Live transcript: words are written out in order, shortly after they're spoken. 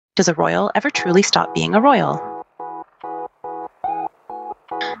Does a royal ever truly stop being a royal?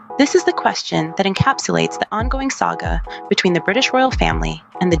 This is the question that encapsulates the ongoing saga between the British royal family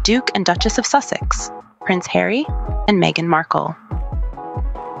and the Duke and Duchess of Sussex, Prince Harry and Meghan Markle.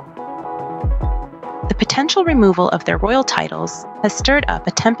 The potential removal of their royal titles has stirred up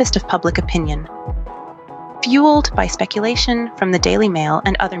a tempest of public opinion, fueled by speculation from the Daily Mail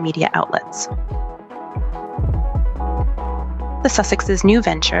and other media outlets. The Sussex's new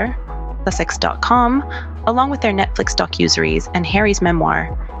venture, Sussex.com, along with their Netflix docuseries and Harry's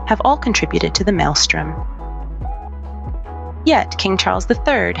memoir, have all contributed to the maelstrom. Yet King Charles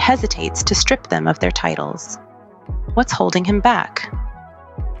III hesitates to strip them of their titles. What's holding him back?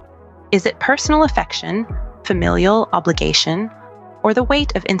 Is it personal affection, familial obligation, or the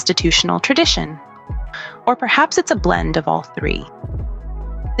weight of institutional tradition? Or perhaps it's a blend of all three.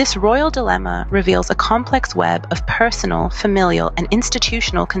 This royal dilemma reveals a complex web of personal, familial, and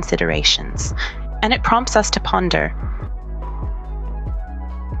institutional considerations, and it prompts us to ponder: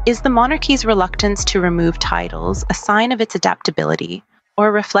 is the monarchy's reluctance to remove titles a sign of its adaptability or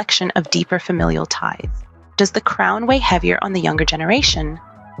a reflection of deeper familial ties? Does the crown weigh heavier on the younger generation?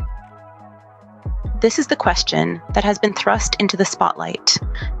 This is the question that has been thrust into the spotlight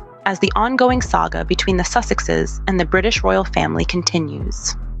as the ongoing saga between the Sussexes and the British royal family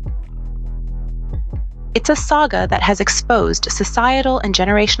continues. It's a saga that has exposed societal and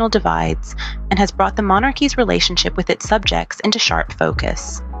generational divides and has brought the monarchy's relationship with its subjects into sharp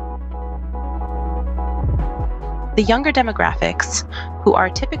focus. The younger demographics, who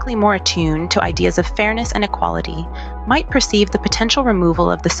are typically more attuned to ideas of fairness and equality, might perceive the potential removal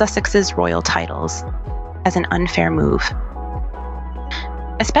of the Sussexes' royal titles as an unfair move,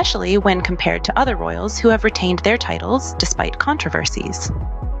 especially when compared to other royals who have retained their titles despite controversies.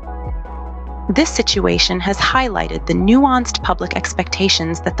 This situation has highlighted the nuanced public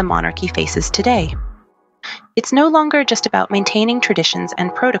expectations that the monarchy faces today. It's no longer just about maintaining traditions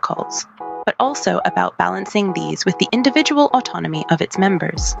and protocols, but also about balancing these with the individual autonomy of its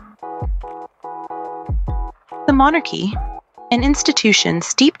members. The monarchy, an institution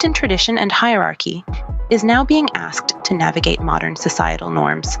steeped in tradition and hierarchy, is now being asked to navigate modern societal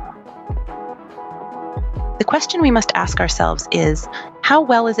norms. The question we must ask ourselves is, how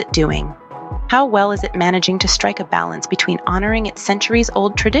well is it doing? How well is it managing to strike a balance between honoring its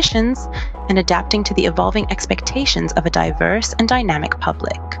centuries-old traditions and adapting to the evolving expectations of a diverse and dynamic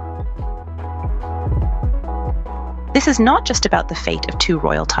public? This is not just about the fate of two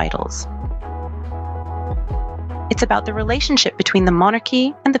royal titles. It's about the relationship between the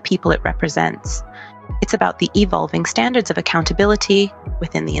monarchy and the people it represents. It's about the evolving standards of accountability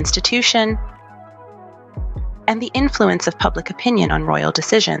within the institution and the influence of public opinion on royal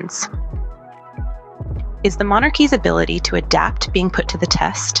decisions. Is the monarchy's ability to adapt being put to the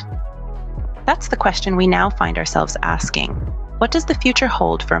test? That's the question we now find ourselves asking. What does the future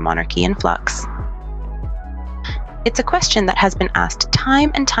hold for a monarchy in flux? It's a question that has been asked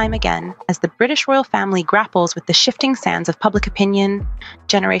time and time again as the British royal family grapples with the shifting sands of public opinion,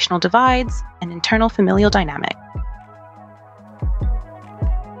 generational divides, and internal familial dynamic.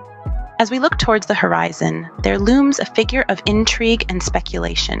 As we look towards the horizon, there looms a figure of intrigue and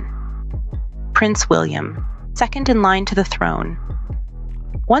speculation: Prince William, second in line to the throne.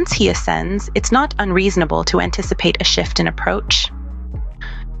 Once he ascends, it's not unreasonable to anticipate a shift in approach.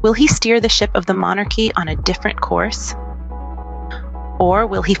 Will he steer the ship of the monarchy on a different course? Or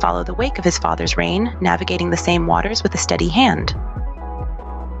will he follow the wake of his father's reign, navigating the same waters with a steady hand?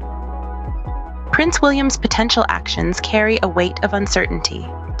 Prince William's potential actions carry a weight of uncertainty,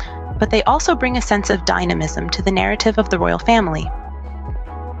 but they also bring a sense of dynamism to the narrative of the royal family.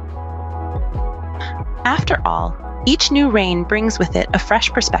 After all, each new reign brings with it a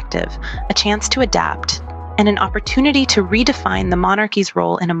fresh perspective, a chance to adapt, and an opportunity to redefine the monarchy's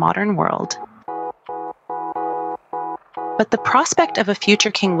role in a modern world. But the prospect of a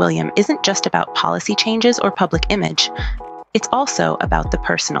future King William isn't just about policy changes or public image. It's also about the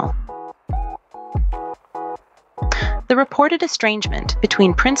personal. The reported estrangement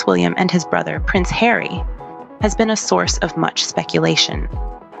between Prince William and his brother, Prince Harry, has been a source of much speculation.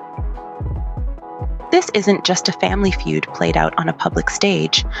 This isn't just a family feud played out on a public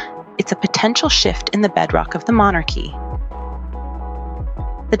stage. It's a potential shift in the bedrock of the monarchy.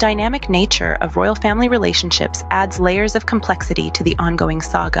 The dynamic nature of royal family relationships adds layers of complexity to the ongoing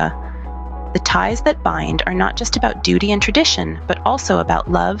saga. The ties that bind are not just about duty and tradition, but also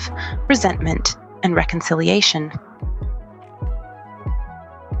about love, resentment, and reconciliation.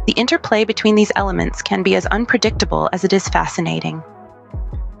 The interplay between these elements can be as unpredictable as it is fascinating.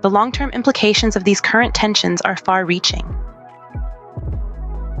 The long-term implications of these current tensions are far-reaching.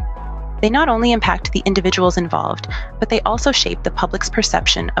 They not only impact the individuals involved, but they also shape the public's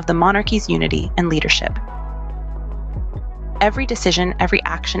perception of the monarchy's unity and leadership. Every decision, every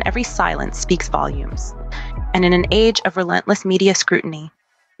action, every silence speaks volumes. And in an age of relentless media scrutiny,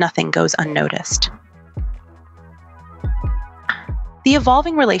 nothing goes unnoticed. The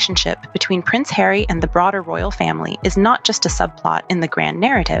evolving relationship between Prince Harry and the broader royal family is not just a subplot in the grand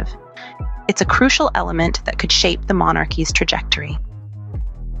narrative. It's a crucial element that could shape the monarchy's trajectory.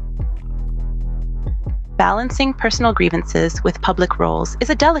 Balancing personal grievances with public roles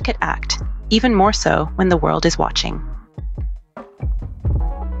is a delicate act, even more so when the world is watching.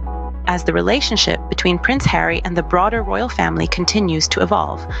 As the relationship between Prince Harry and the broader royal family continues to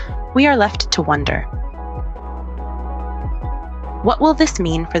evolve, we are left to wonder. What will this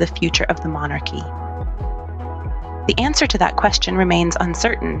mean for the future of the monarchy? The answer to that question remains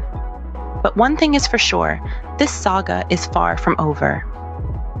uncertain. But one thing is for sure, this saga is far from over.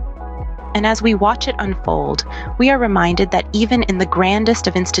 And as we watch it unfold, we are reminded that even in the grandest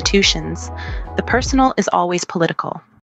of institutions, the personal is always political.